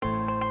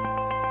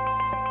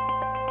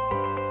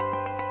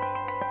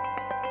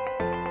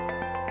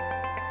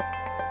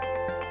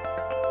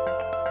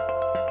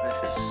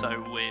This is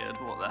so weird.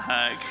 What the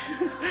heck?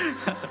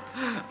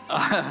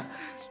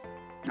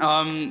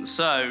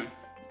 So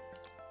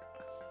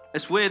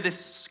it's weird.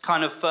 This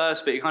kind of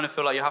first bit, you kind of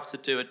feel like you have to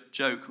do a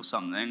joke or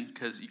something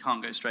because you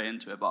can't go straight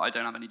into it. But I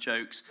don't have any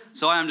jokes,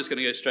 so I am just going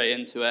to go straight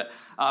into it.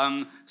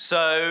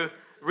 So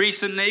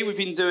recently we've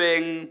been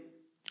doing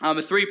a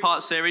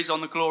 3-part series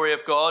on the glory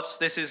of God.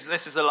 This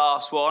is the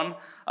last one.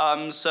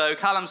 So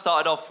Callum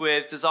started off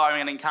with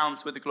desiring an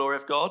encounter with the glory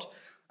of God.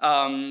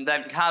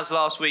 Then Kaz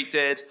last week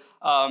did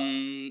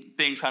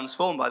being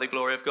transformed by the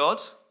glory of God.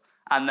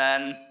 And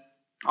then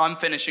I'm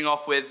finishing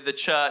off with the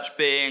church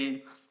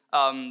being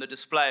the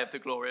display of the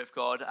glory of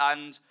God.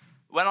 And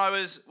when I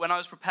was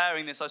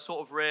preparing this, I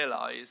sort of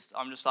realized,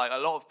 I'm just like, a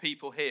lot of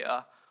people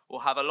here will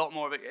have a lot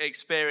more of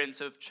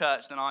experience of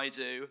church than I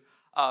do.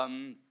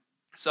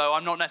 So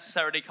I'm not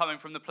necessarily coming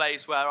from the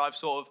place where I've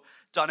sort of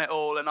done it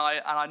all and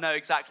I know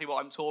exactly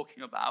what I'm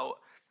talking about.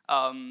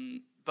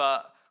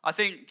 But I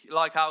think,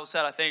 like Al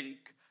said, I think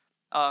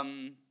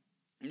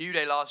New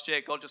Day last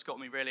year, God just got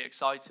me really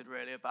excited,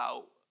 really,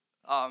 about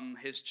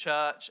his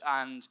church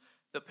and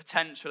the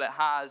potential it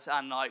has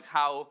and like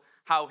how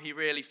he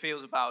really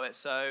feels about it.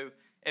 So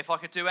if I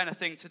could do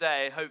anything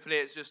today, hopefully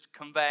it's just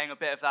conveying a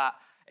bit of that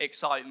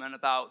excitement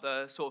about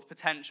the sort of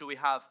potential we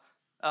have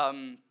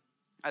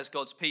as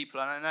God's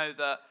people. And I know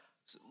that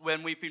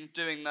when we've been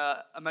doing the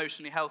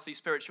emotionally healthy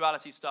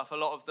spirituality stuff, a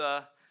lot of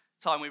the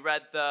time we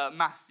read the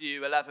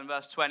Matthew 11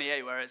 verse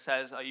 28 where it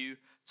says, are you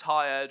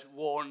tired,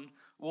 worn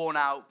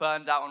out,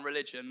 burned out on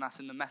religion? That's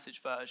in the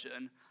Message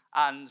version.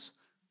 And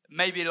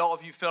maybe a lot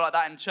of you feel like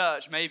that in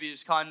church. Maybe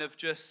it's kind of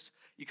just,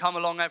 you come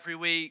along every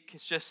week,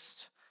 it's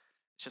just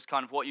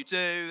kind of what you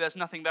do. There's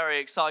nothing very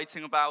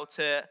exciting about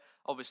it.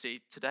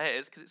 Obviously today it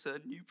is because it's a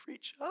new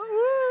preacher.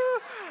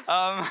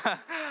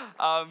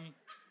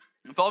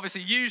 But obviously,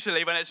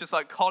 usually when it's just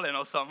like Colin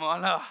or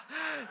someone,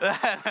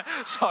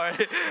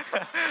 sorry.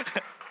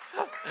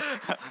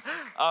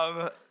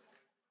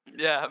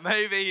 Yeah,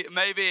 maybe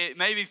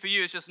for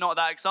you it's just not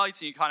that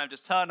exciting. You kind of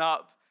just turn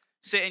up,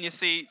 sit in your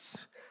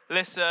seats,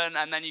 listen,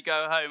 and then you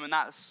go home, and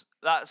that's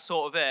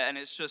sort of it. And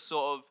it's just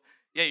sort of,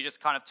 yeah, you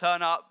just kind of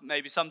turn up.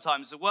 Maybe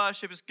sometimes the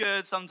worship is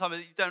good, sometimes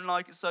you don't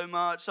like it so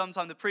much,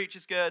 sometimes the preach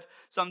is good,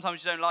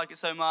 sometimes you don't like it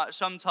so much,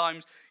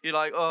 sometimes you're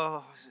like,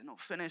 oh, is it not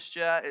finished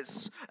yet?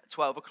 It's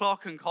 12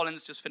 o'clock and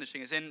Colin's just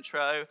finishing his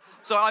intro.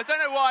 So I don't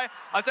know why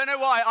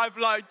I've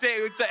like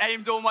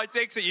aimed all my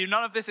digs at you.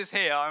 None of this is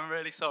here, I'm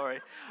really sorry.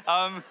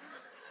 But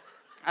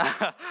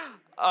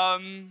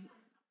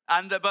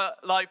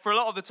like for a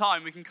lot of the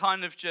time we can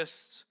kind of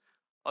just,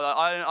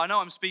 I know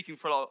I'm speaking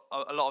for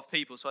a lot of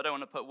people, so I don't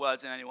want to put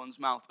words in anyone's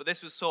mouth, but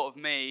this was sort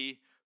of me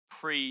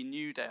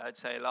pre-New Day, I'd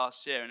say,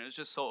 last year, and it was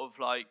just sort of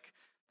like,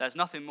 there's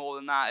nothing more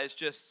than that, it's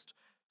just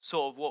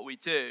sort of what we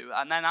do.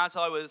 And then as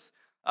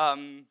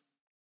I'm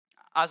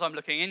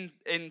looking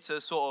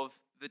into sort of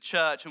the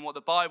church and what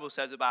the Bible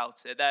says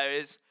about it,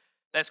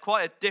 there's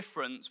quite a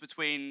difference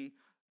between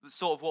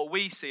sort of what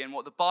we see and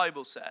what the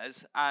Bible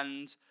says.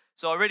 And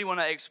so I really want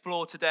to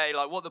explore today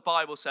like what the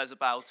Bible says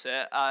about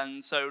it,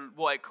 and so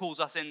what it calls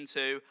us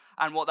into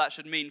and what that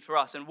should mean for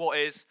us and what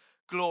is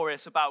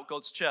glorious about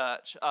God's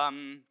church.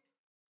 And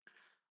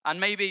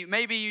maybe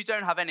you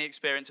don't have any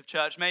experience of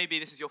church. Maybe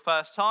this is your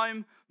first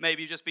time.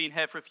 Maybe you've just been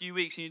here for a few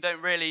weeks and you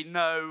don't really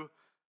know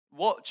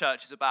what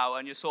church is about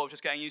and you're sort of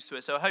just getting used to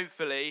it. So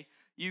hopefully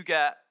you've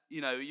got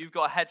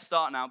a head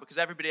start now because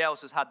everybody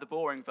else has had the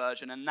boring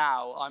version and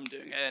now I'm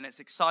doing it and it's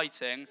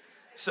exciting.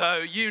 So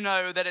you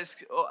know that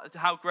it's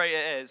how great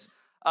it is.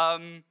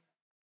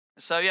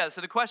 So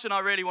the question I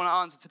really want to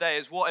answer today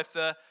is what if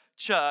the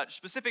church,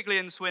 specifically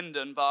in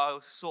Swindon, but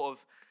I'll sort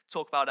of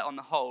talk about it on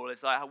the whole,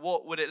 is like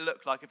what would it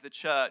look like if the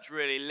church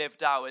really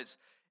lived out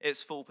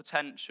its full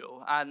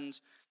potential? And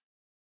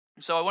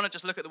so I want to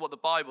just look at what the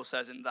Bible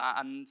says in that.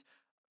 And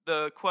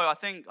the quote, I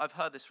think I've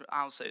heard this,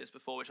 I'll say this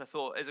before, which I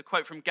thought is a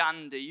quote from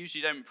Gandhi.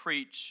 Usually you don't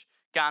preach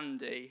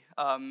Gandhi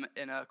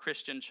in a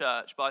Christian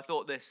church, but I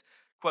thought this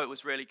quote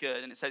was really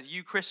good, and it says,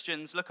 you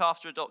Christians look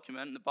after a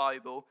document, the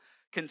Bible,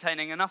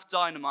 containing enough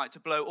dynamite to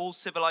blow all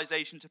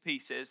civilization to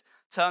pieces,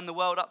 turn the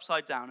world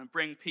upside down, and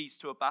bring peace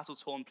to a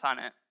battle-torn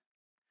planet.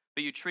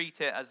 But you treat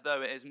it as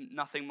though it is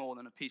nothing more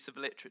than a piece of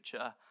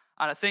literature.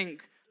 And I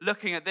think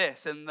looking at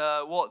this and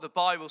what the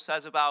Bible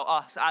says about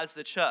us as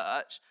the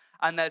church,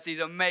 and there's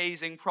these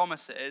amazing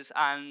promises,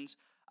 and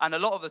a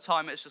lot of the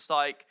time it's just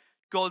like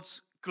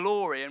God's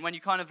glory. And when you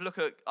kind of look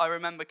at, I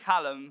remember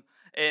Callum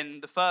in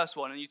the first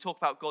one, and you talk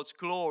about God's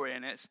glory,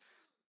 and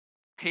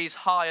he's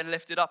high and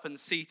lifted up and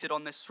seated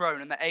on this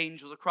throne, and the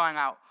angels are crying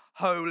out,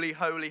 holy,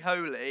 holy,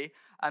 holy.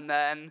 And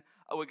then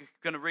we're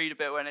going to read a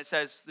bit when it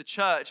says the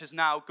church is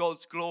now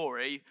God's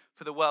glory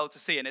for the world to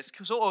see. And it's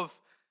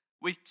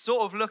we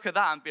sort of look at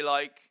that and be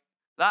like,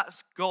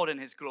 that's God in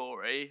his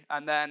glory,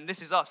 and then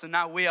this is us, and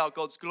now we are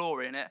God's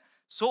glory, and it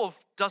sort of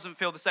doesn't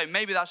feel the same.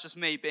 Maybe that's just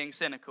me being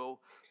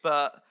cynical,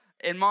 but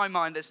in my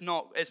mind, it's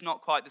not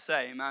quite the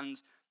same.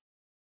 And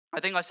I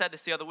think I said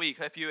this the other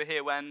week, if you were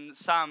here, when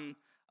Sam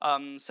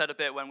said a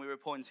bit when we were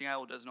appointing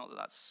elders, not that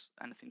that's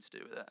anything to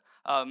do with it,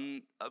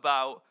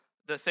 about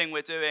the thing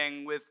we're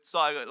doing with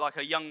like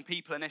a young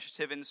people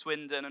initiative in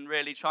Swindon and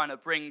really trying to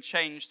bring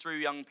change through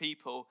young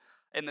people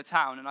in the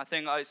town. And I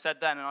think I said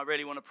then, and I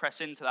really want to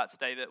press into that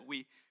today, that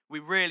we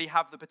really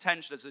have the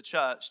potential as a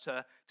church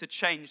to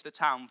change the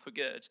town for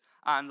good.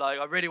 And like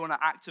I really want to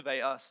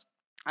activate us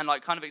and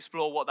like kind of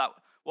explore what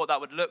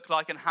that would look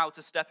like and how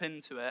to step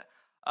into it.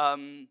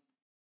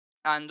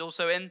 And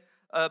also in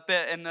a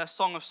bit in the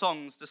Song of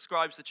Songs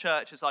describes the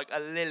church as like a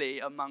lily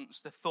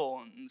amongst the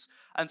thorns.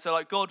 And so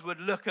like God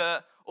would look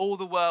at all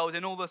the world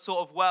and all the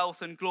sort of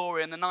wealth and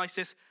glory and the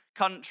nicest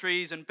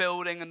countries and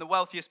building and the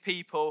wealthiest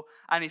people,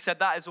 and he said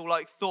that is all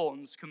like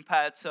thorns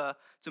compared to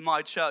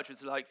my church, which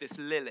is like this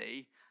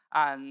lily.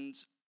 And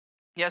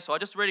yeah, so I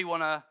just really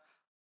want to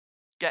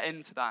get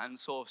into that and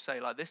sort of say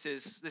like this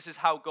is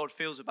how God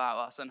feels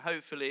about us, and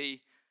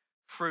hopefully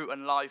fruit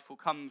and life will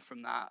come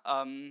from that.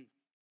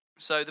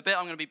 So the bit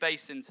I'm going to be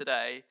based in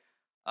today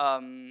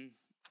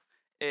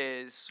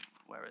is,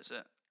 where is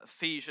it?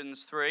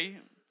 Ephesians 3,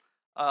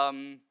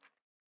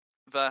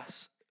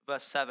 verse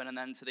 7, and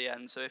then to the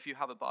end. So if you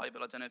have a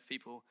Bible, I don't know if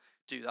people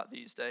do that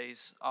these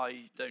days.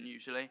 I don't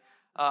usually.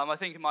 I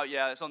think it might,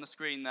 it's on the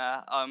screen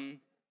there.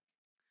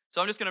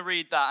 So I'm just going to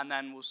read that, and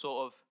then we'll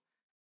sort of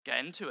get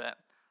into it.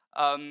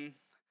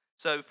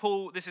 So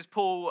this is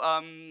Paul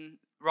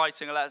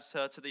writing a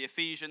letter to the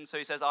Ephesians. So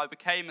he says, I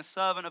became a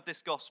servant of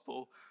this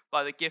gospel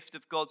by the gift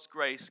of God's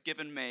grace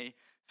given me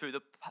through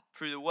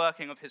the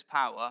working of his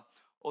power.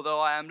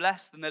 Although I am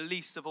less than the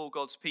least of all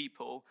God's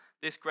people,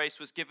 this grace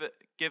was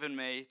given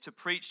me to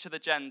preach to the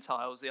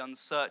Gentiles the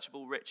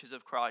unsearchable riches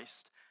of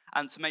Christ,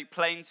 and to make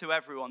plain to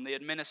everyone the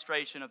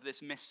administration of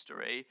this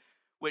mystery,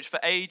 which for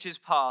ages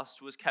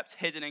past was kept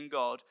hidden in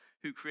God,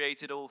 who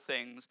created all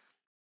things.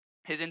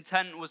 His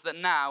intent was that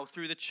now,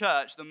 through the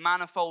church, the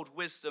manifold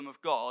wisdom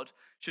of God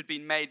should be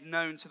made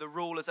known to the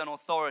rulers and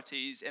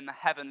authorities in the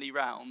heavenly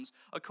realms,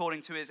 according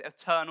to his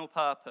eternal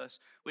purpose,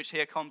 which he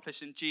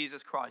accomplished in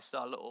Jesus Christ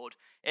our Lord.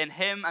 In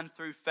him and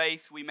through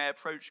faith we may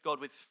approach God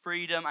with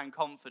freedom and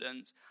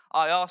confidence.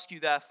 I ask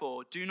you,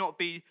 therefore, do not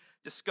be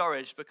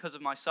discouraged because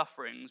of my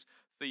sufferings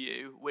for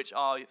you, which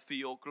are for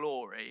your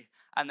glory.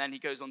 And then he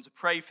goes on to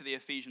pray for the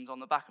Ephesians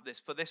on the back of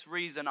this. For this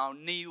reason I'll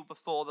kneel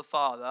before the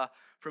Father,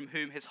 from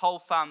whom his whole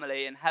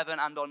family in heaven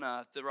and on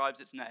earth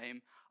derives its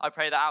name. I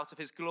pray that out of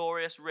his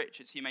glorious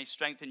riches he may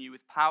strengthen you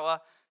with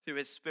power through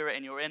his Spirit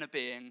in your inner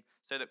being,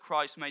 so that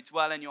Christ may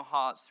dwell in your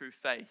hearts through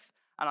faith.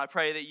 And I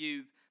pray that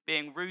you,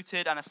 being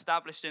rooted and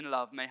established in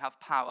love, may have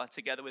power,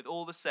 together with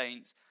all the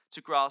saints,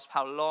 to grasp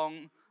how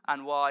long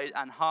and wide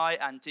and high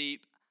and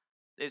deep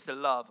is the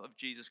love of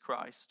Jesus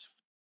Christ.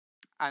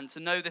 And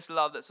to know this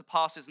love that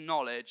surpasses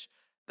knowledge,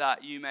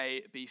 that you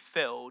may be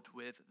filled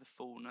with the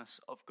fullness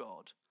of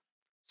God.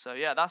 So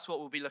yeah, that's what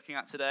we'll be looking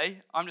at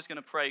today. I'm just going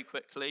to pray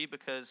quickly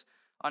because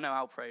I know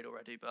Al prayed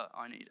already, but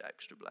I need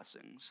extra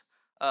blessings.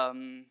 Put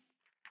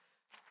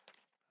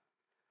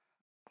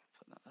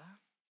that there.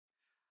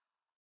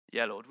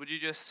 Yeah, Lord, would you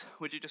just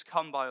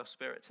come by your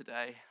Spirit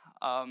today?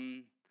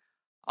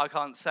 I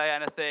can't say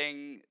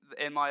anything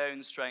in my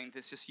own strength.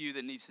 It's just you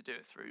that needs to do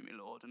it through me,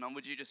 Lord. And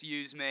would you just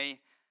use me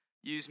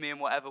in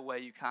whatever way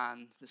you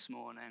can this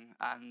morning.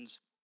 And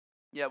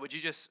yeah, would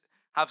you just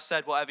have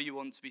said whatever you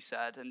want to be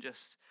said, and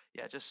just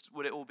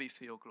would it all be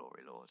for your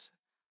glory, Lord?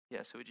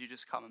 Yeah, so would you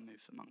just come and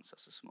move amongst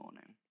us this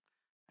morning?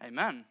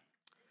 Amen.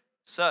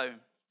 So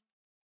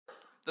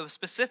the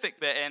specific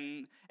bit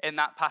in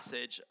that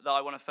passage that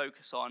I want to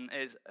focus on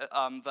is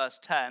verse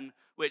 10,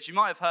 which you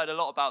might have heard a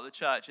lot about the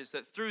church, is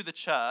that through the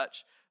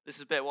church, this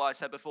is a bit what I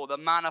said before, the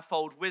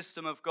manifold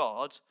wisdom of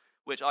God,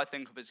 which I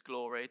think of as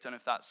glory. Don't know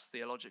if that's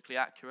theologically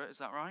accurate. Is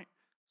that right?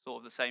 Sort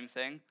of the same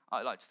thing,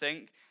 I like to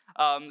think.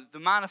 The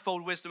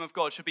manifold wisdom of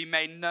God should be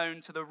made known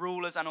to the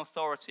rulers and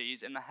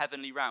authorities in the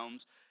heavenly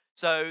realms.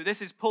 So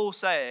this is Paul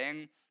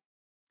saying,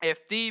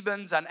 if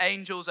demons and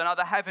angels and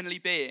other heavenly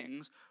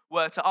beings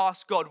were to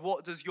ask God,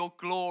 what does your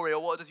glory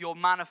or what does your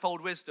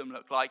manifold wisdom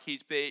look like?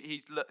 He'd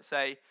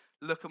say,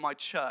 look at my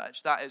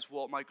church. That is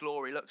what my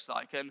glory looks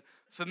like. And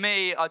for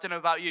me, I don't know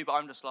about you, but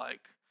I'm just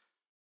like,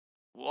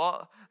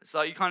 what? It's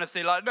like you kind of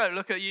see like, no,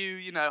 look at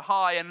you,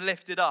 high and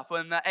lifted up,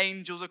 when the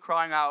angels are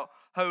crying out,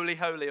 holy,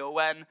 holy. Or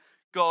when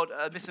God,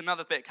 this is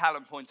another bit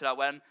Callum pointed out,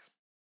 when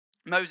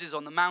Moses is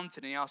on the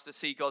mountain, he asked to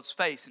see God's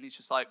face, and he's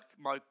just like,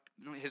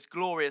 his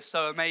glory is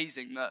so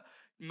amazing that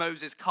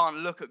Moses can't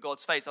look at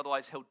God's face,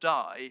 otherwise he'll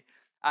die.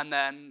 And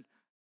then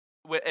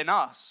in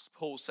us,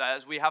 Paul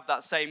says, we have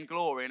that same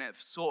glory, and it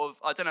sort of,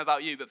 I don't know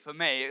about you, but for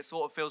me, it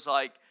sort of feels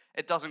like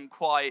it doesn't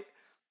quite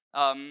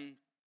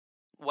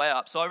way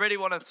up. So I really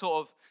want to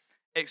sort of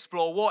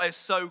explore what is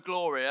so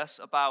glorious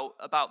about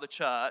the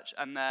church,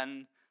 and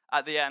then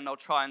at the end I'll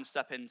try and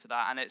step into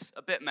that. And it's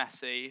a bit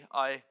messy.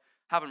 I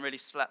haven't really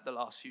slept the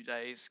last few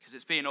days because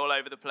it's been all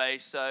over the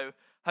place. So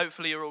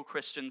hopefully you're all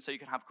Christians so you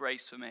can have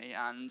grace for me,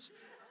 and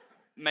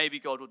maybe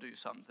God will do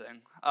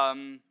something.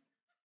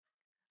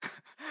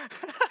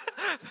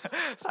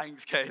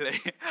 Thanks,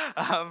 Kaylee.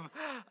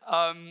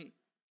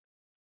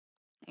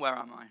 Where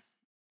am I?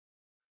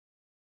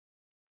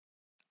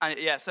 And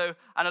yeah, so,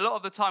 and a lot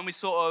of the time we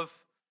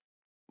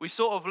we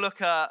sort of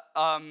look at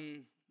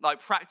like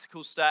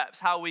practical steps,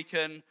 how we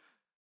can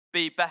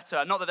be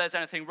better. Not that there's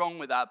anything wrong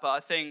with that, but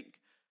I think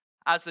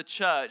as the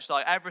church,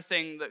 like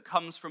everything that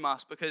comes from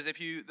us, because if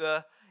you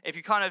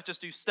kind of just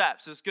do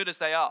steps, as good as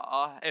they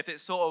are, if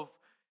it's sort of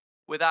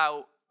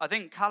without, I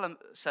think Callum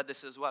said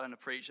this as well in a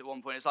preach at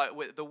one point, it's like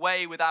the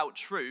way without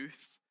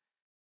truth,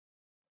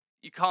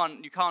 you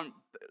can't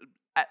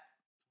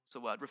what's the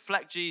word,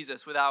 reflect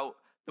Jesus without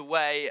the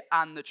way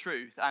and the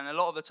truth. And a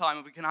lot of the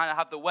time we can kind of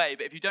have the way,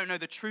 but if you don't know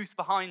the truth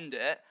behind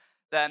it,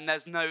 then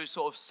there's no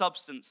sort of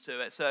substance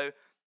to it. So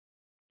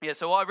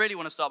what I really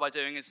want to start by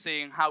doing is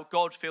seeing how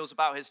God feels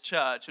about his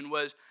church, and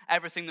was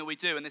everything that we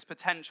do and this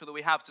potential that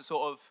we have to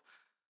sort of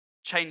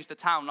change the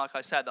town, like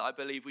I said, that I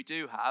believe we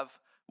do have,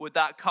 would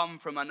that come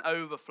from an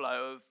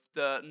overflow of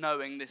the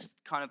knowing this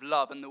kind of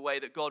love and the way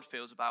that God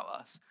feels about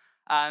us?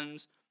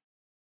 And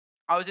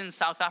I was in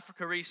South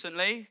Africa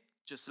recently,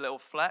 just a little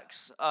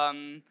flex,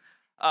 for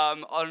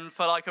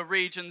like a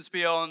Regions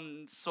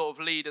Beyond sort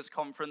of leaders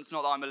conference.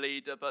 Not that I'm a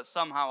leader, but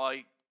somehow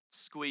I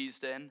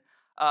squeezed in.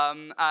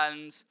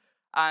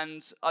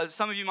 And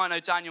some of you might know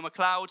Daniel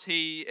MacLeod.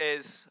 He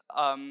is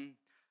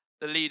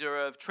the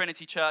leader of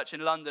Trinity Church in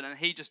London, and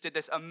he just did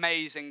this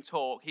amazing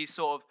talk. He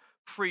sort of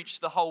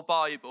preached the whole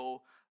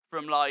Bible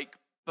from like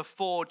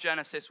before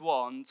Genesis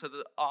 1 to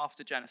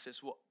after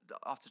Genesis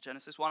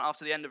 1,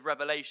 after the end of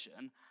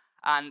Revelation,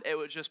 and it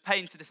would just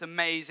paint this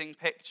amazing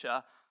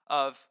picture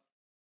of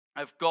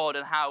God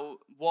and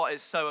what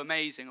is so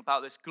amazing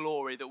about this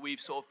glory that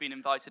we've sort of been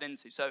invited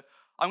into. So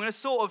I'm going to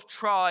sort of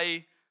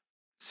try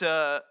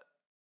to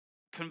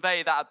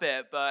convey that a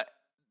bit, but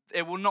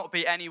it will not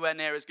be anywhere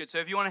near as good. So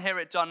if you want to hear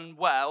it done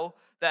well,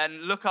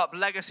 then look up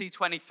Legacy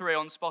 23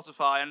 on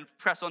Spotify and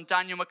press on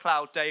Daniel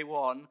MacLeod Day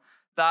 1.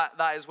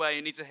 That is where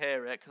you need to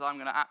hear it, because I'm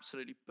going to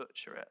absolutely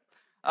butcher it.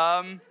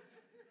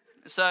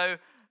 So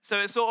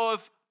it's sort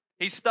of,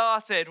 he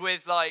started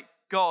with like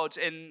God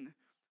in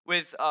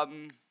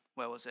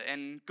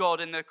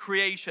God in the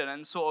creation,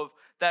 and sort of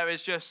there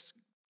is just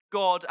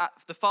God,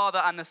 the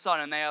Father and the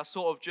Son, and they are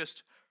sort of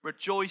just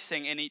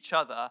rejoicing in each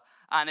other.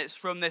 And it's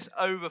from this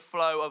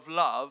overflow of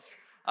love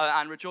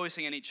and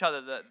rejoicing in each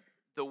other that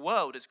the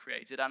world is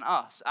created, and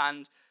us.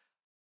 And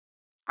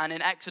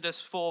in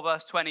Exodus 4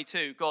 verse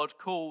 22, God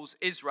calls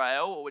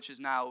Israel, which is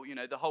now,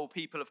 the whole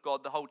people of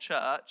God, the whole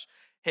church,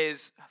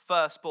 his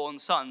firstborn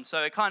son.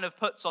 So it kind of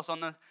puts us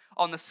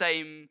on the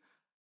same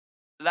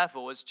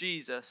level as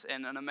Jesus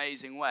in an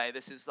amazing way.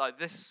 This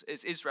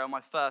is Israel,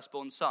 my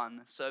firstborn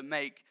son. So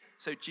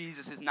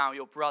Jesus is now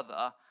your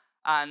brother.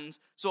 And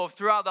sort of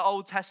throughout the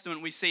Old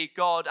Testament, we see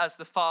God as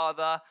the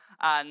Father,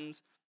 and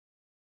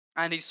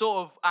he's sort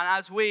of, and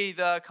as we,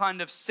 the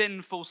kind of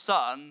sinful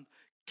son,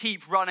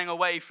 keep running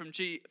away from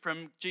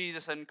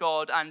Jesus and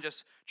God and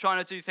just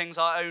trying to do things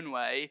our own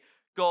way,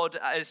 God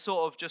is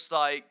sort of just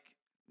like,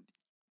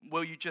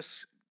 will you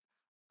just,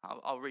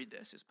 I'll read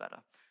this, it's better.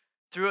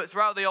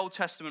 Throughout the Old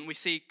Testament, we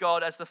see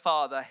God as the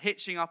Father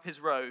hitching up his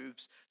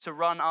robes to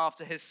run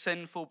after his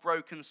sinful,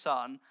 broken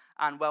son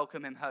and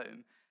welcome him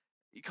home.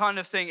 You kind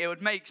of think it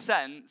would make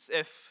sense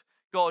if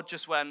God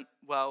just went,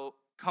 well,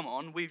 come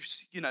on, we've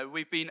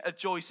been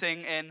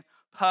rejoicing in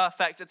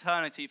perfect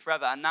eternity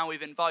forever, and now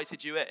we've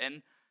invited you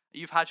in.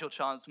 You've had your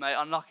chance, mate.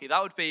 Unlucky.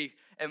 That would be,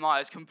 in my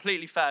eyes,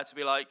 completely fair to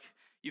be like,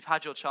 you've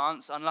had your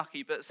chance,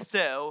 unlucky. But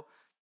still,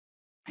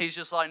 he's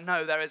just like,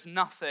 no, there is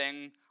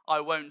nothing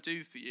I won't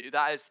do for you.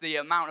 That is the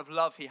amount of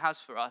love he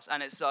has for us.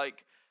 And it's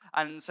like,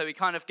 and so he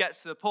kind of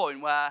gets to the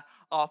point where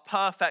our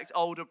perfect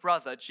older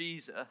brother,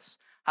 Jesus,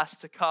 has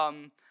to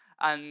come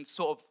and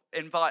sort of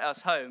invite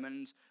us home.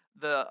 And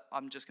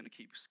I'm just going to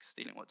keep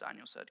stealing what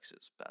Daniel said because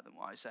it's better than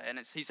what I say. And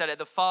he said it,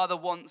 the Father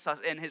wants us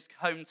in his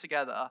home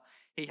together.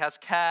 He has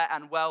care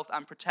and wealth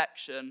and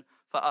protection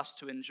for us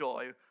to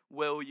enjoy.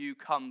 Will you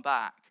come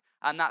back?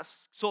 And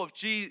that's sort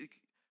of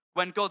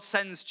when God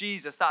sends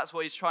Jesus, that's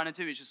what he's trying to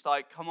do. He's just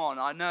like, come on,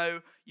 I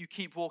know you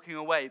keep walking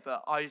away,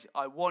 but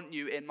I want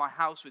you in my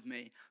house with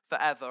me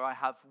forever. I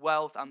have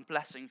wealth and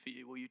blessing for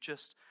you. Will you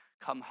just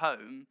come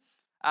home?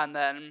 And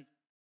then,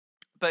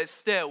 but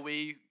still,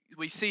 we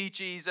see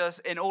Jesus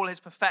in all his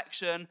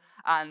perfection,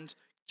 and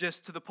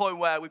just to the point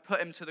where we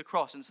put him to the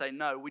cross and say,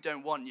 no, we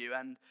don't want you,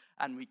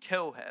 and we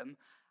kill him.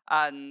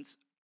 And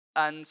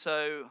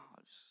so,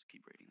 I'll just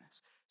keep reading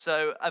this.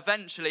 So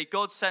eventually,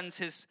 God sends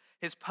his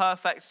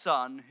perfect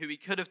son, who he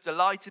could have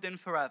delighted in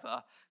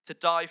forever, to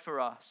die for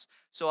us,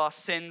 so our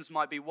sins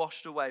might be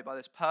washed away by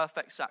this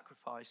perfect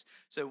sacrifice,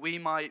 so we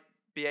might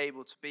be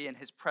able to be in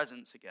his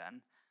presence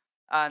again.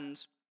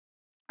 And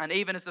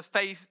even as the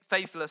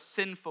faithless,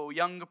 sinful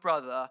younger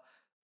brother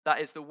that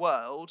is the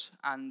world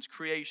and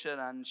creation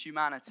and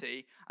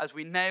humanity, as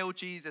we nail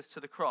Jesus to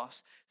the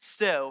cross,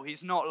 still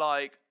he's not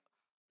like,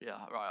 yeah,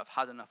 right, I've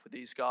had enough with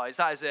these guys.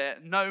 That is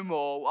it. No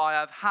more. I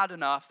have had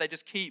enough. They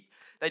just keep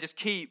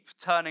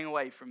turning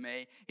away from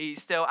me.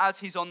 He's still, as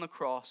he's on the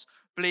cross,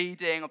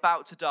 bleeding,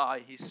 about to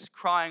die, he's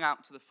crying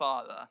out to the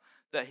Father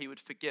that he would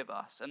forgive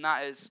us.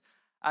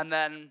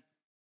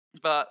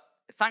 But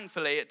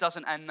thankfully it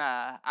doesn't end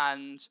there.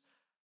 And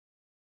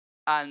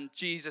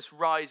Jesus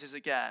rises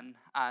again,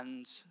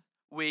 and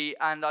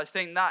I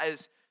think that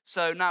is,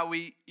 so now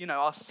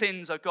our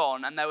sins are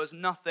gone, and there was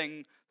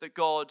nothing that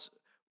God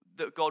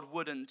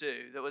wouldn't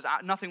do.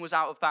 Nothing was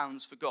out of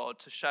bounds for God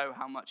to show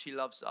how much he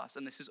loves us.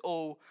 And this is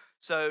all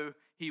so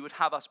he would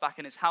have us back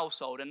in his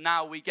household. And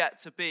now we get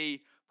to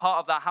be part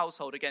of that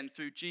household again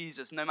through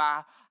Jesus. No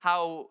matter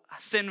how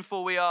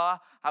sinful we are,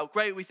 how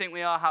great we think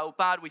we are, how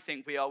bad we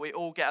think we are, we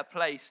all get a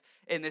place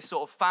in this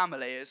sort of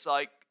family. It's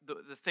like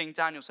the thing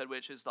Daniel said,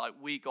 which is like,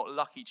 we got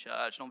lucky,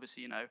 church. And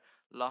obviously,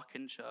 luck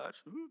in church,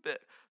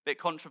 bit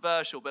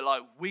controversial, but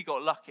like, we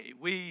got lucky.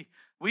 We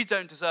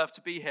don't deserve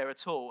to be here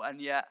at all.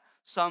 And yet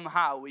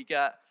somehow we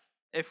get,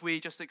 if we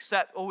just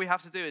accept, all we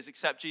have to do is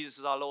accept Jesus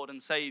as our Lord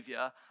and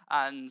Savior,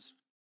 and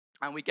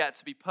we get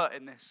to be put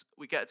in this,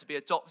 we get to be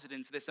adopted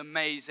into this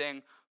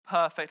amazing,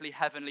 perfectly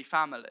heavenly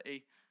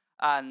family,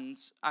 and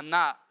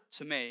that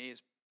to me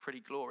is pretty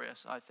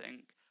glorious, I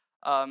think.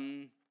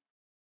 And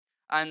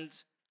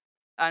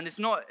it's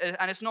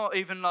not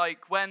even like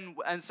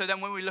so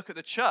then when we look at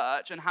the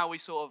church and how we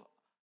sort of,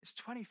 it's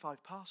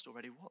 25 past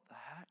already, what the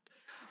heck?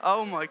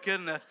 Oh my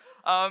goodness.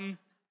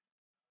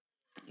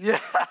 Yeah.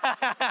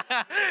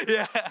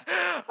 Yeah.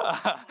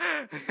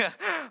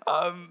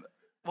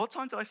 What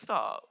time did I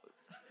start?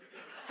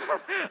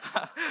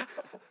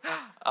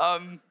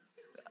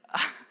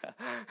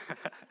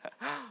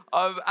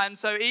 And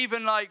so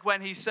even like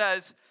when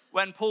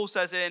Paul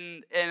says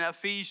in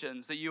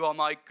Ephesians that you are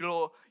my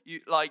glory,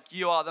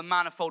 you are the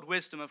manifold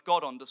wisdom of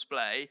God on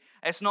display.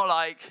 It's not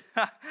like,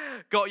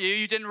 got you,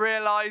 you didn't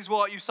realize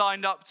what you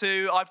signed up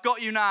to. I've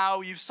got you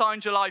now, you've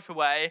signed your life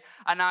away,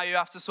 and now you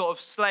have to sort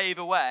of slave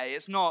away.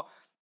 It's not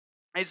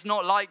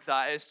like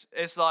that.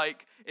 It's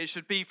like, it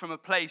should be from a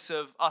place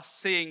of us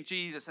seeing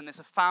Jesus, and it's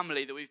a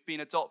family that we've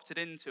been adopted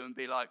into, and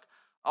be like,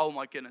 oh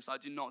my goodness, I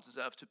do not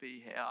deserve to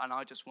be here, and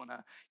I just want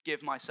to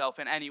give myself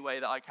in any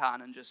way that I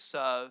can and just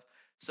serve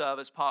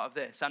as part of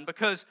this. And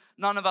because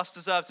none of us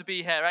deserve to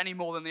be here any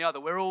more than the other,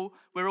 we're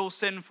all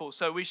sinful,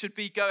 so we should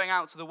be going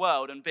out to the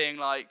world and being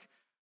like,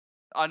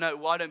 I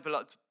know, I don't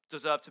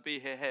deserve to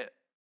be here.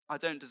 I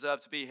don't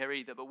deserve to be here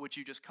either, but would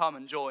you just come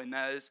and join?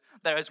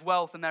 There is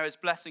wealth and there is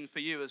blessing for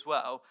you as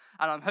well.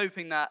 And I'm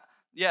hoping that,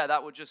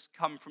 that would just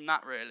come from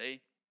that,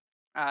 really.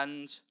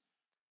 And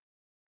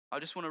I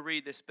just want to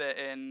read this bit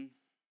in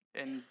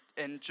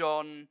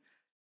John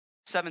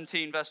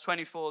 17, verse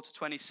 24 to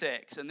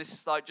 26. And this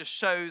is like, just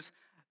shows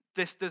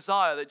this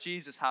desire that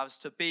Jesus has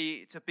to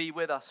be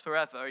with us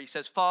forever. He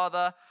says,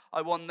 Father,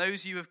 I want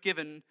those you have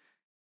given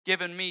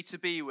me to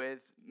be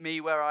with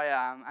me where I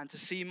am, and to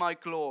see my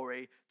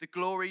glory, the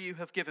glory you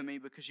have given me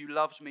because you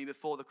loved me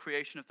before the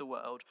creation of the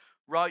world.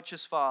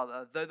 Righteous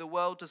Father, though the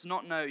world does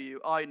not know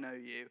you, I know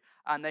you,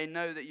 and they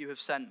know that you have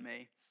sent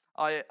me.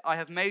 I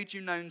have made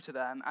you known to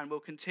them and will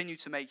continue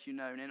to make you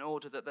known, in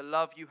order that the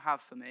love you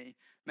have for me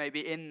may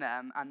be in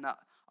them, and that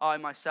I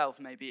myself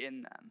may be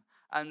in them.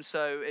 And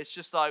so it's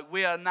just like,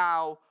 we are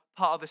now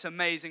part of this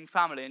amazing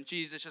family, and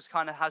Jesus just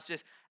kind of has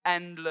this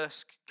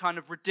endless, kind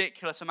of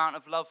ridiculous amount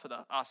of love for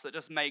us that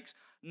just makes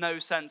no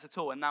sense at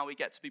all, and now we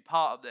get to be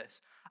part of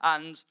this.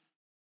 And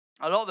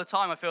a lot of the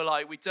time I feel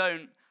like we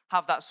don't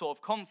have that sort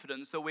of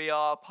confidence that we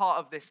are part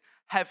of this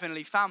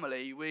heavenly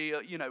family. We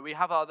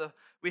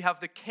have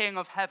the King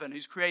of Heaven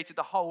who's created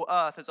the whole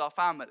earth as our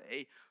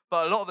family.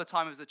 But a lot of the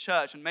time as the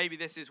church, and maybe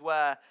this is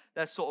where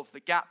there's sort of the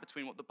gap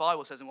between what the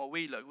Bible says and what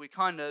we look,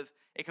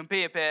 it can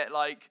be a bit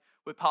like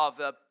we're part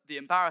of the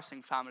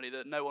embarrassing family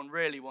that no one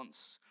really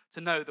wants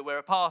to know that we're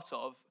a part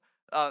of,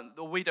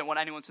 or we don't want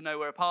anyone to know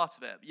we're a part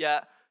of it.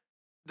 Yet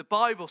the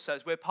Bible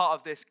says we're part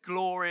of this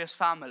glorious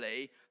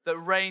family that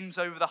reigns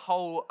over the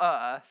whole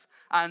earth.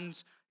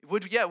 And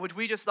would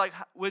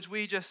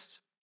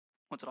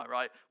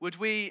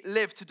we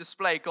live to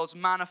display God's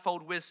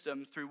manifold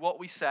wisdom through what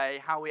we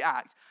say, how we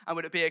act? And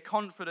would it be a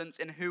confidence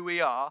in who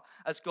we are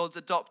as God's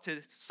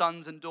adopted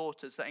sons and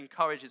daughters that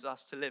encourages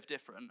us to live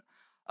different?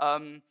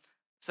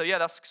 So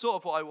that's sort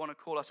of what I want to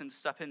call us into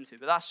step into.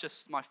 But that's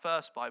just my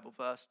first Bible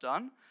verse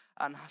done.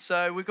 And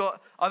so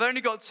I've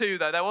only got 2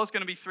 though. There was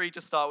going to be 3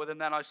 to start with,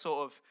 and then I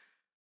sort of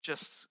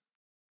just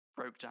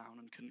broke down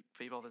and couldn't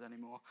be bothered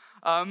anymore.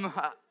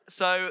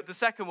 So the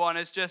second one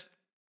is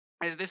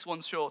this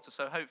one's shorter,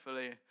 so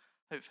hopefully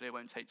it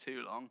won't take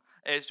too long,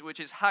 which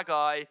is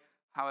Haggai,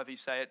 however you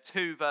say it,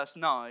 2 verse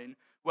 9,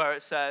 where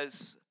it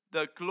says,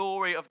 the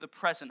glory of the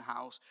present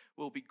house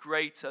will be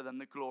greater than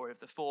the glory of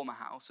the former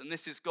house. And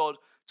this is God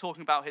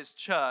talking about his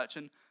church.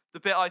 And the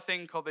bit I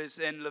think of is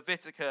in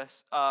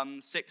Leviticus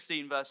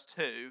 16 verse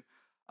 2.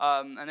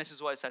 And this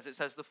is what it says. It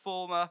says, the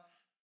former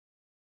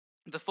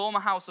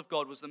house of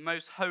God was the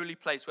most holy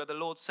place, where the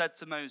Lord said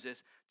to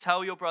Moses,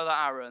 tell your brother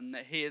Aaron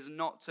that he is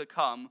not to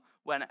come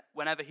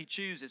whenever he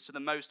chooses to the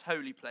most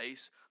holy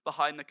place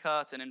behind the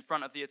curtain in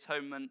front of the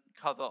atonement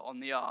cover on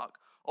the ark,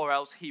 or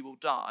else he will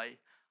die.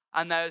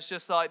 And there's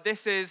just like,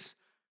 this is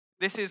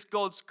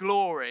God's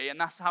glory,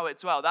 and that's how it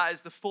dwells. That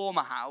is the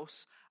former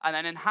house. And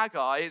then in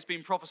Haggai, it's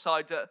been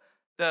prophesied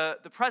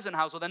that the present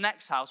house, or the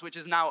next house, which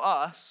is now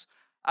us,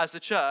 as the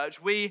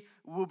church, we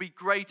will be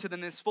greater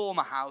than this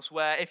former house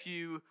where if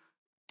you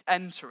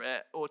enter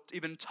it or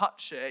even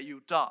touch it,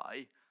 you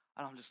die.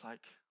 And I'm just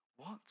like,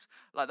 what?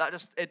 Like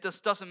it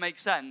just doesn't make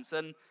sense.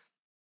 And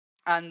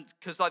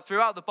because like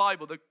throughout the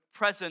Bible, the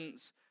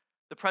presence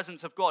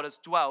of God has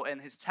dwelt in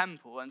his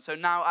temple. And so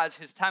now as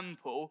his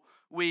temple,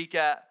 we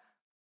get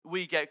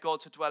God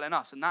to dwell in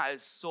us. And that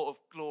is sort of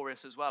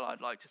glorious as well,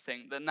 I'd like to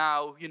think. That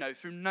now,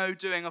 through no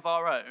doing of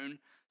our own,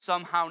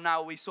 somehow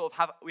now we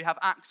have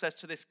access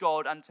to this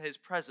God and to his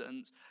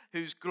presence,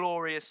 whose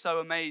glory is so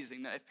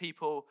amazing that if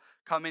people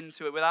come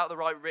into it without the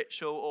right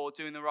ritual or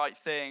doing the right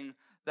thing,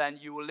 then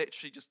you will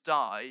literally just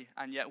die.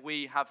 And yet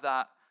we have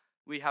that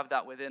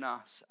within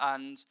us.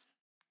 And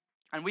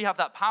we have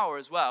that power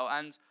as well.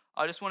 And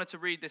I just wanted to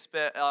read this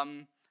bit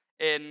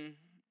in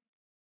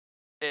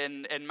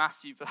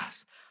Matthew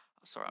verse.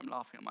 Sorry, I'm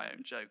laughing at my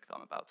own joke that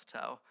I'm about to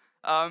tell.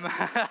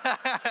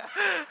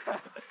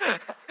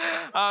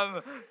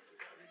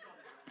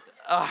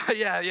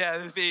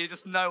 There'd be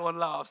just no one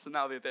laughs, and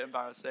that would be a bit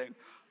embarrassing.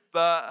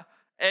 But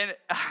in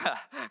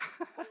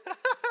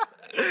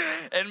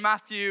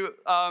Matthew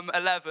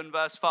 11,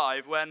 verse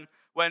 5,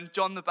 when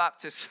John the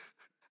Baptist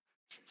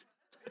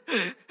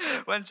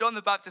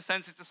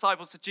sends his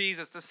disciples to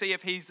Jesus to see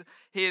if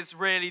he is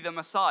really the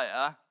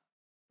Messiah,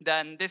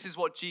 then this is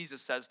what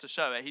Jesus says to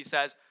show it. He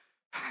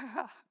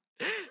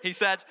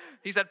said,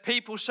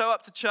 people show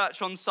up to church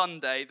on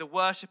Sunday, the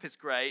worship is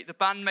great, the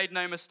band made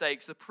no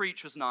mistakes, the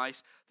preach was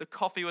nice, the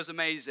coffee was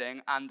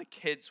amazing, and the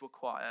kids were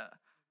quiet.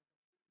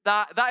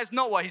 That is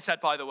not what he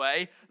said, by the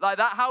way. Like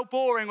that, how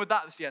boring would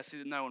that? Yes,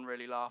 no one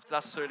really laughed.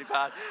 That's really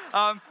bad.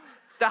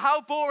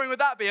 How boring would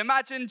that be?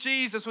 Imagine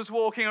Jesus was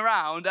walking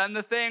around, and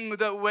the thing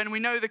that when we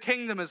know the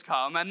kingdom has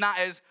come, and that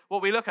is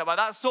what we look at. But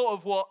that's sort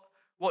of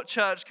what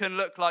church can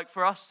look like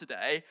for us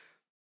today.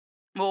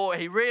 What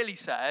he really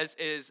says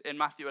is, in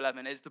Matthew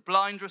 11, is the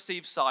blind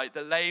receive sight,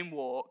 the lame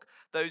walk,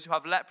 those who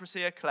have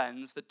leprosy are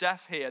cleansed, the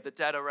deaf hear, the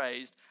dead are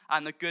raised,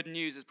 and the good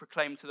news is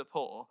proclaimed to the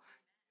poor.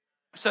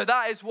 So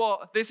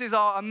this is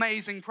our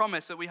amazing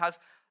promise that we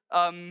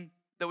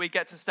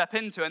get to step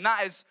into. And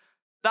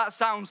that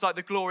sounds like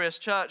the glorious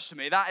church to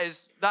me.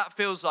 That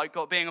feels like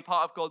being a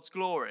part of God's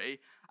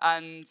glory.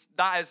 And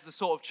that is the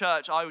sort of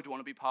church I would want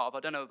to be part of. I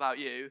don't know about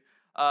you.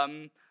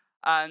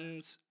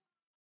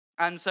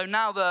 And so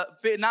now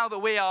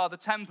that we are the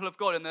temple of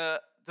God and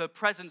the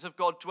presence of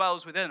God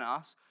dwells within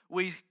us,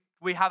 we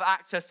have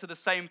access to the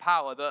same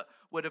power that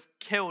would have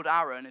killed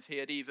Aaron if he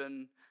had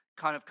even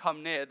kind of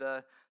come near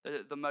the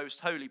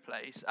most holy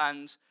place.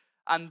 And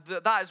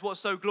that is what's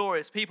so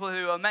glorious. People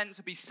who are meant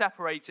to be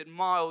separated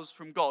miles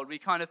from God, we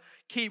kind of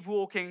keep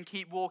walking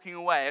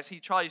away as he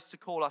tries to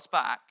call us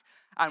back.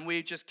 And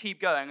we just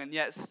keep going, and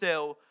yet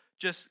still,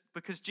 just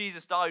because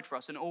Jesus died for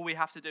us, and all we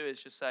have to do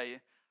is just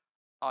say,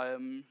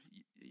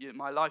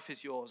 my life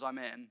is yours, I'm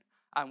in.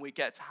 And we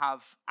get to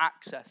have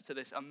access to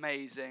this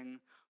amazing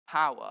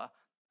power.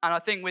 And I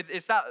think with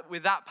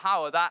that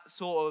power, that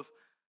sort of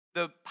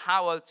the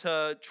power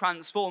to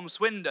transform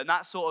Swindon,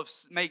 that sort of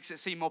makes it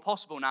seem more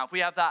possible now. If we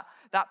have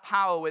that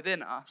power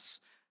within us,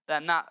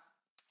 then that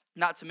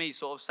to me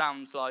sort of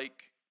sounds like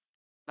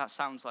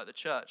the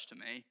church to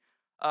me.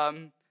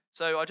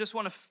 So I just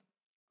want to,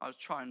 I was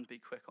trying to be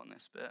quick on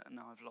this bit, and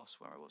now I've lost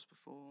where I was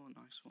before.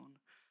 Nice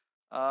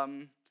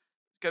one.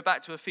 Go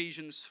back to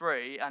Ephesians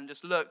 3 and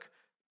just look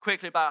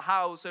quickly about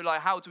how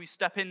do we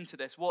step into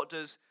this? What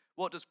does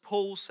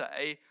Paul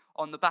say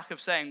on the back of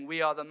saying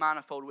we are the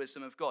manifold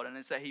wisdom of God? And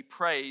it's that he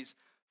prays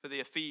for the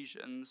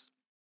Ephesians.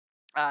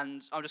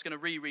 And I'm just going to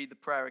reread the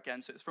prayer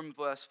again. So it's from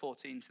verse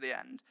 14 to the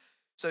end.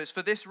 So it's,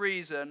 for this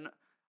reason,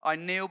 I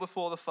kneel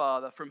before the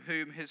Father, from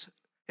whom his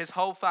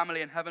whole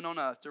family in heaven and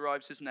on earth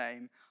derives his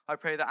name. I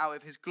pray that out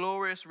of his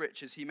glorious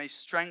riches he may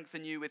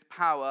strengthen you with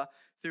power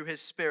through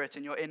his Spirit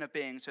in your inner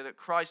being, so that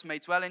Christ may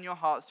dwell in your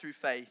heart through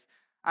faith.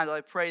 And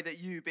I pray that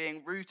you,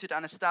 being rooted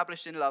and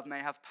established in love, may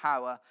have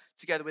power,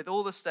 together with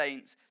all the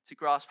saints, to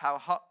grasp how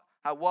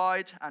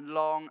wide and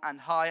long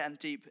and high and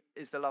deep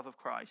is the love of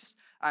Christ,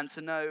 and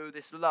to know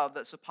this love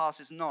that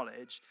surpasses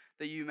knowledge,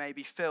 that you may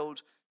be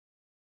filled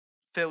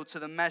to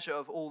the measure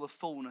of all the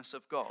fullness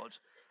of God.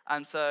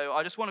 And so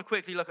I just want to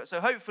quickly look at, so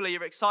hopefully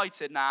you're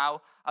excited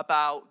now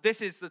about, this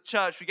is the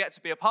church we get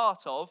to be a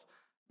part of.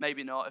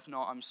 Maybe not. If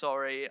not, I'm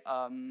sorry.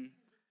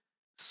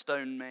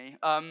 Stone me.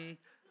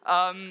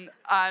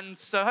 And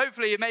so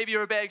hopefully maybe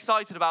you're a bit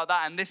excited about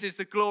that, and this is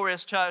the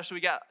glorious church that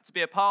we get to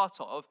be a part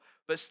of,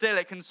 but still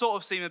it can sort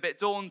of seem a bit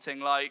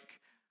daunting,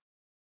 like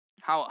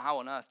how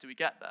on earth do we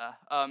get there?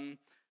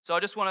 So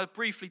I just want to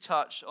briefly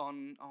touch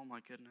on, oh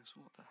my goodness,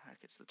 what the heck,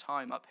 it's the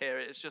time up here,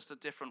 it's just a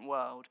different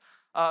world.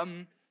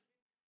 So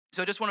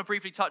I just want to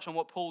briefly touch on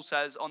what Paul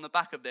says on the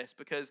back of this,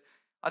 because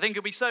I think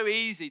it'd be so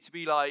easy to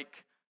be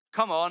like,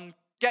 come on,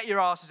 get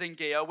your asses in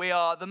gear. We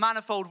are the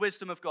manifold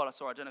wisdom of God.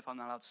 Sorry, I don't know if I'm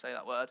allowed to say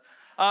that word.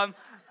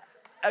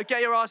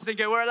 Get your asses in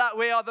gear.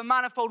 We are the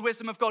manifold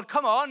wisdom of God.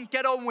 Come on,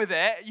 get on with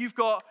it. You've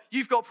got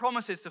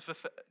promises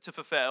to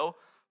fulfill.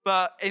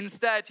 But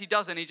instead, he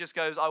doesn't. He just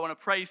goes, I want to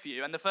pray for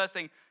you. And the first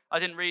thing I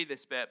didn't read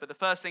this bit, but the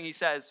first thing he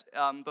says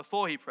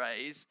before he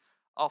prays,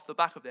 off the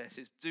back of this,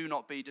 is do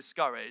not be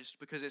discouraged,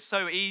 because it's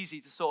so easy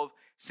to sort of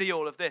see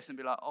all of this and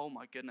be like, oh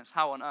my goodness,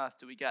 how on earth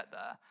do we get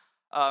there?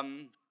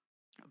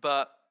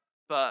 But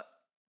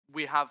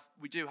we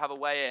do have a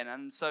way in,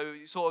 and so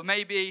sort of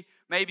maybe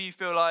you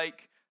feel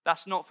like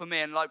that's not for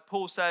me. And like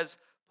Paul says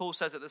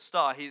at the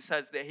start, he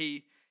says that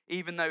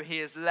even though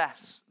he is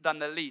less than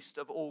the least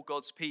of all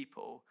God's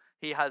people,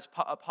 he has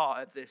a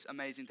part of this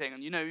amazing thing.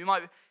 And you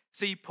might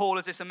see Paul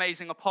as this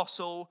amazing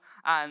apostle,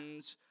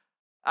 and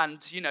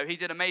he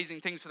did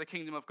amazing things for the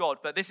kingdom of God,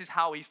 but this is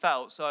how he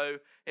felt. So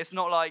it's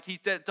not like he's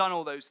done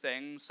all those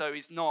things, so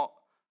he's not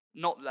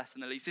less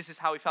than the least. This is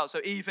how he felt.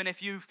 So even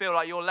if you feel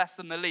like you're less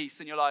than the least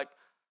and you're like,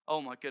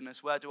 oh my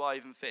goodness, where do I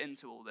even fit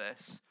into all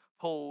this?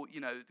 Paul,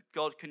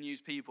 God can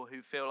use people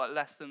who feel like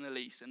less than the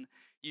least and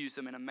use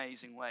them in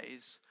amazing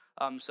ways.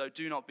 So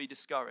do not be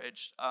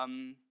discouraged.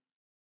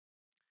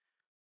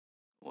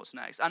 What's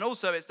next? And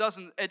also,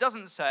 it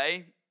doesn't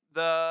say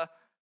the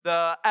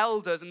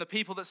elders and the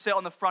people that sit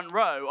on the front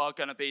row are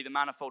going to be the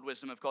manifold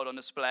wisdom of God on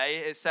display.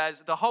 It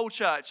says the whole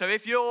church. So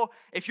if you are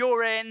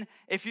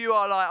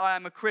like, I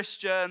am a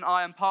Christian,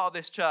 I am part of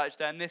this church,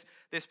 then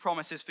this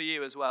promise is for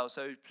you as well.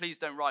 So please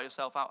don't write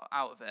yourself out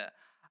of it.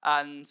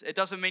 And it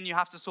doesn't mean you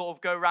have to sort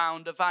of go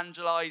around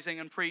evangelizing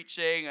and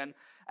preaching, and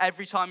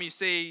every time you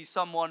see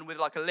someone with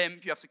like a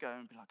limp, you have to go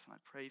and be like, can I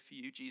pray for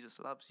you? Jesus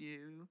loves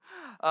you.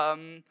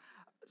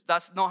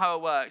 That's not how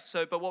it works.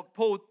 So, but what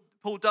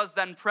Paul does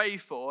then pray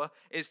for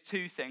is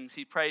two things.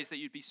 He prays that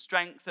you'd be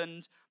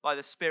strengthened by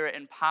the Spirit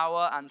in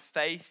power and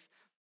faith,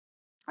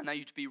 and that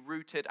you'd be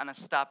rooted and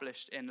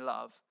established in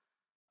love.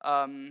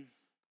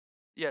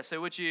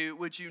 So would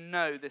you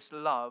know this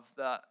love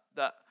that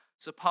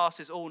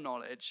surpasses all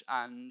knowledge,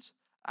 and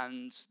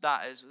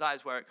that is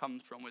where it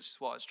comes from, which is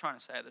what I was trying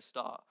to say at the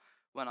start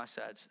when I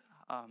said,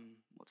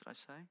 what did I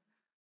say?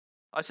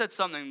 I said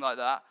something like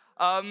that.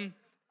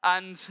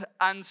 And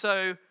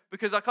so,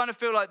 because I kind of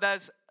feel like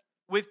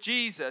with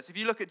Jesus, if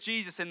you look at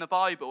Jesus in the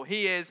Bible,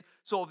 he is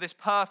sort of this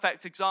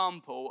perfect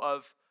example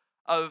of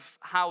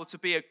how to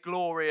be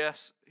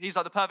he's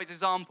like the perfect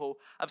example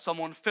of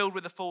someone filled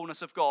with the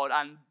fullness of God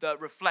and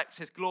that reflects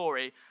his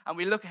glory. And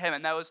we look at him,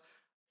 and there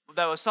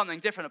was something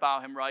different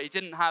about him, right? He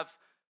didn't have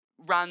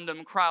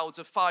random crowds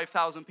of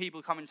 5,000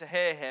 people coming to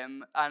hear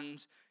him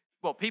and,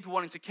 people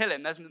wanting to kill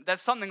him.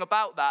 There's something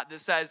about that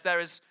says there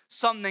is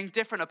something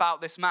different about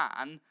this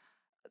man,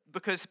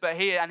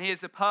 he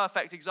is the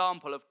perfect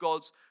example of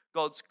God's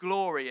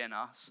glory in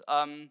us.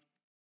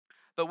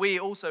 But we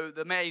also, the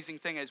amazing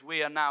thing is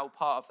we are now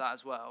part of that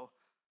as well.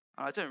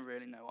 And I don't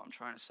really know what I'm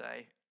trying to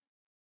say.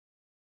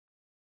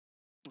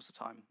 What's the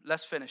time?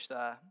 Let's finish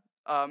there.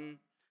 How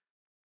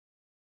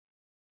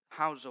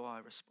do I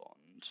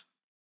respond?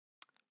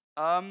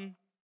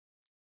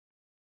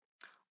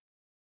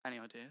 Any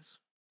ideas?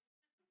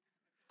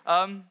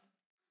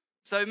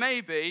 So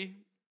maybe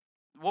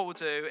what we'll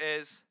do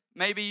is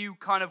maybe you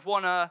kind of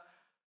want to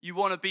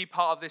be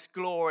part of this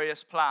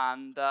glorious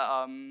plan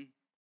that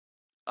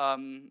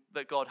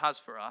God has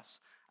for us.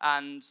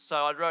 And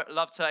so I'd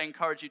love to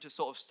encourage you to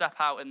sort of step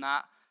out in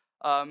that.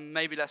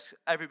 Maybe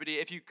everybody,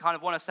 if you kind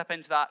of want to step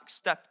into that,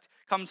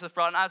 come to the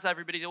front. As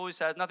everybody always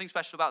says, nothing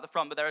special about the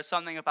front, but there is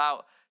something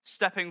about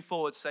stepping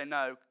forward to say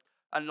no,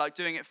 and like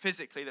doing it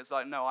physically that's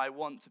like, no, I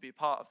want to be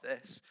part of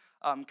this.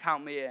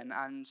 Count me in.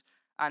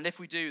 And if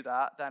we do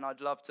that, then I'd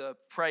love to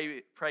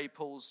pray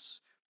Paul's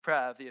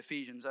prayer of the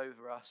Ephesians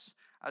over us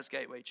as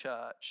Gateway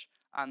Church,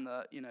 and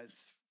that,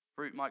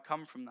 fruit might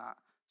come from that.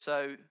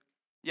 So,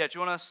 do you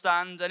want to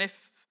stand? And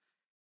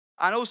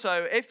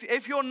also,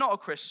 if you're not a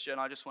Christian,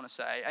 I just want to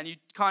say, and you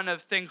kind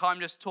of think I'm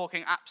just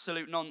talking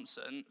absolute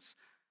nonsense,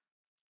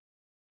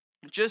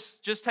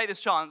 just take this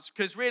chance,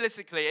 because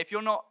realistically, if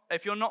you're not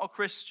a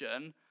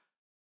Christian,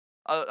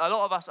 a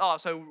lot of us are,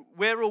 so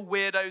we're all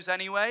weirdos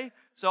anyway.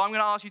 So I'm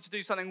going to ask you to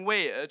do something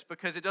weird,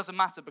 because it doesn't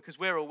matter, because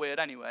we're all weird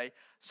anyway.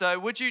 So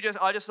would you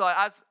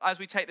as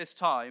we take this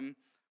time,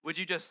 would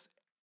you just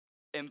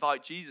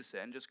invite Jesus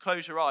in? Just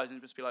close your eyes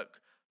and just be like,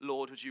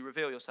 Lord, would you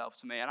reveal yourself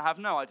to me? And I have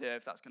no idea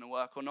if that's going to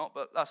work or not,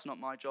 but that's not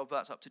my job.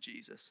 That's up to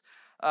Jesus.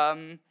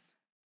 If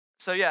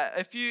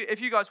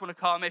you guys want to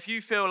come, if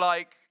you feel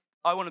like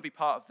I want to be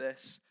part of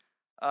this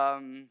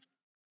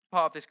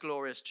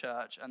glorious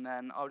church, and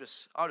then I'll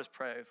just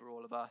pray over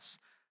all of us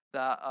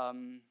that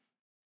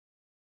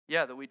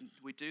that we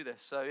do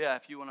this. So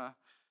if you want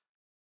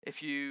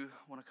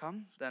to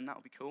come, then that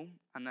would be cool,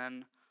 and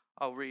then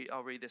I'll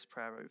read this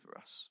prayer over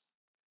us.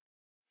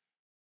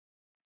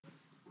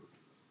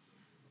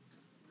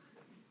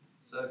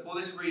 So for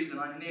this reason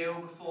I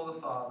kneel before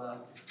the Father,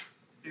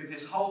 whom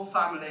his whole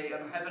family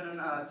and heaven and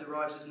earth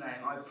derives his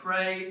name. I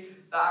pray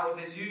that out of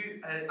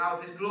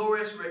his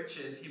glorious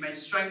riches he may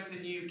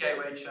strengthen you,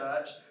 Gateway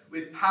Church,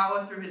 with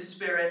power through his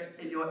Spirit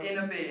in your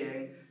inner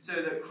being,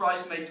 so that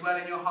Christ may dwell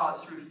in your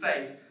hearts through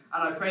faith.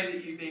 And I pray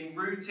that you, being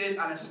rooted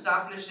and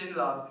established in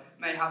love,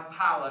 may have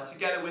power,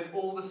 together with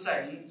all the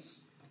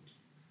saints,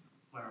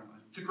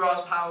 to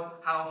grasp how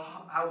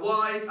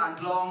wide and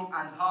long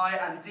and high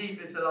and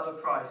deep is the love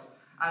of Christ,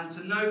 and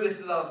to know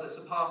this love that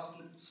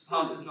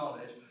surpasses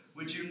knowledge.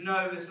 Would you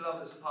know this love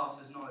that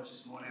surpasses knowledge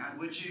this morning? And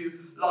would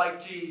you,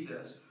 like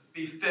Jesus,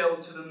 be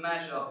filled to the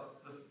measure of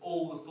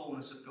all the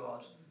fullness of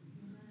God?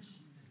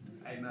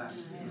 Amen.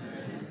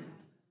 Amen.